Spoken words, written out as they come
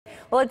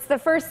Well, it's the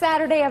first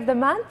Saturday of the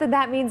month, and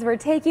that means we're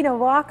taking a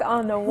walk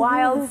on the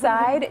wild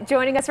side.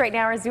 Joining us right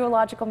now are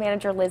Zoological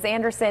Manager Liz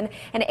Anderson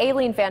and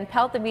Aileen Van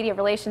Pelt, the Media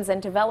Relations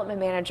and Development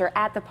Manager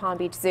at the Palm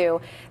Beach Zoo.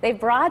 They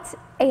brought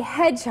a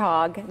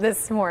hedgehog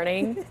this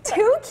morning.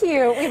 Too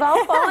cute. We've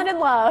all fallen in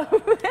love.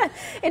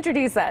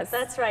 Introduce us.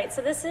 That's right.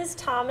 So this is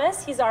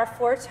Thomas. He's our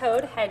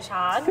four-toed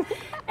hedgehog.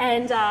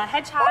 And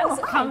hedgehogs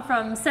come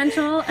from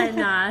Central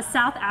and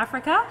South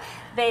Africa.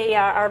 They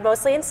are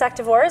mostly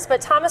insectivores,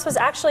 but Thomas was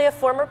actually a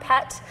former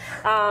pet.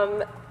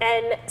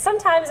 And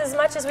sometimes, as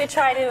much as we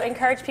try to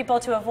encourage people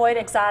to avoid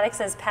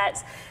exotics as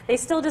pets, they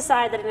still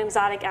decide that an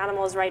exotic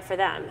animal is right for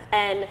them.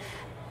 And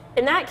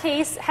in that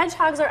case,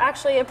 hedgehogs are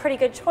actually a pretty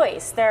good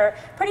choice. They're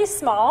pretty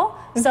small,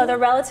 so they're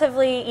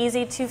relatively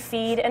easy to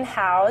feed and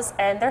house,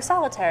 and they're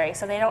solitary,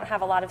 so they don't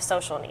have a lot of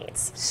social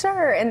needs.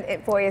 Sure,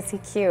 and boy, is he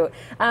cute.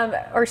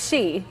 Or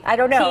she, I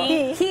don't know.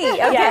 He, okay.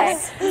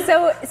 Yes.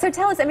 So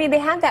tell us, I mean, they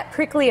have that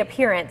prickly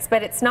appearance,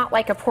 but it's not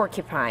like a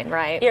porcupine,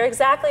 right? You're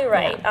exactly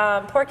right.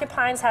 Yeah.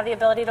 Porcupines have the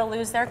ability to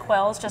lose their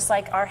quills, just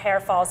like our hair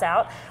falls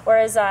out,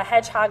 whereas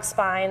hedgehog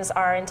spines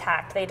are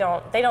intact. They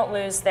don't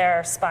lose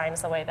their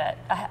spines the way that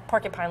a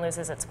porcupine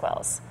loses its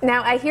quills.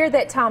 Now, I hear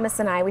that Thomas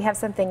and I, we have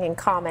something in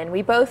common.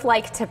 We both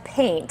like to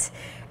paint.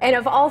 And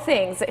of all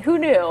things, who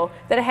knew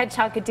that a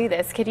hedgehog could do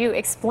this? Could you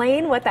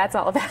explain what that's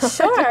all about?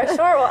 Sure.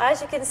 Well,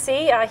 as you can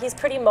see, he's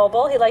pretty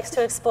mobile. He likes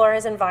to explore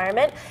his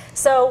environment.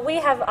 So we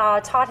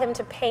have taught him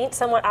to paint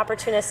somewhat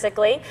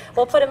opportunistically.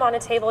 We'll put him on a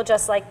table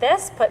just like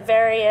this, put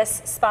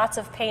various spots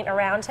of paint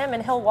around him,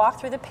 and he'll walk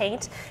through the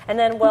paint. And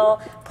then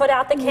we'll put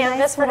out the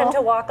canvas for him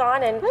to walk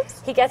on, and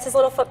he gets his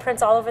little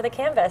footprints all over the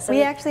canvas.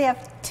 We actually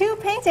have 2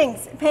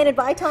 paintings painted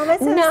by Thomas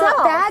himself.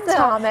 Not bad,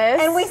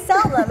 Thomas. And we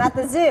sell them at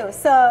the zoo.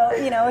 So,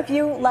 you know, if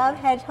you love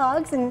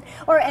hedgehogs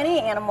or any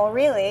animal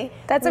really.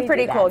 That's a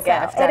pretty cool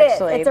gift,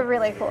 actually. It's a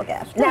really cool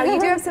gift. Now, you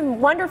do have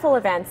some wonderful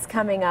events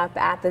coming up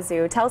at the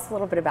zoo. Tell us a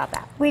little bit about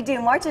that. We do.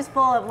 March is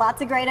full of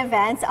lots of great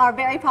events. Our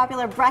very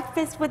popular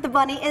Breakfast with the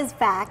Bunny is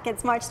back.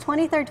 It's March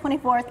 23rd,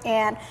 24th,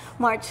 and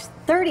March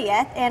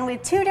 30th. And we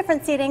have 2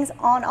 different seatings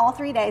on all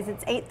 3 days.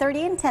 It's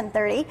 8:30 and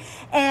 10:30.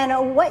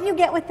 And what you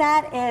get with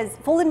that is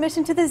full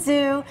admission to the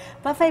zoo,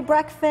 buffet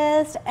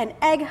breakfast, an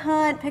egg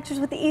hunt, pictures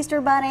with the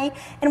Easter Bunny.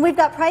 And we've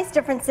got price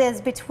differences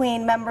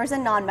between members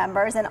and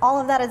non-members, and all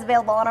of that is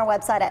available on our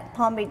website at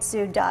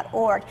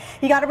palmbeachzoo.org.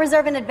 You got to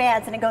reserve in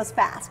advance, and it goes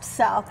fast,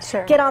 so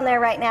get on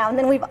there right now. And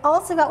then we've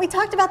also got, we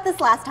talked about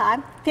this last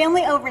time,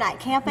 family overnight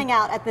camping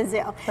out at the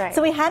zoo.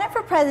 So we had it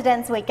for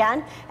President's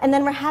Weekend, and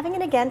then we're having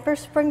it again for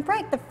spring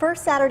break, the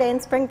first Saturday in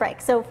spring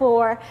break. So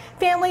for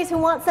families who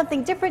want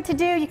something different to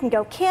do, you can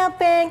go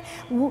camping,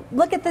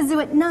 look at the zoo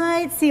at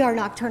night, see our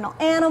nocturnal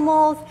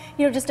animals,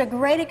 you know, just a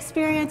great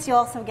experience. You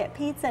also get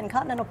pizza and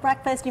continental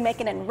breakfast. You make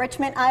an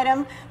enrichment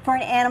item for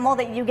an animal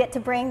that you get to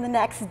bring the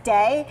next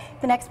day,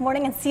 the next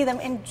morning, and see them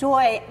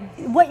enjoy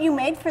what you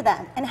made for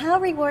them. And how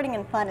rewarding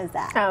and fun is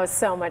that? Oh,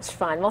 so much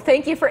fun. Well,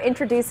 thank you for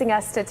introducing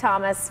us to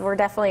Thomas. We're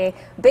definitely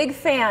big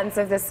fans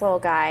of this little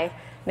guy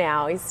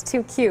now. He's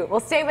too cute. Well,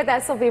 stay with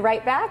us. We'll be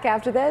right back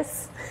after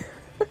this.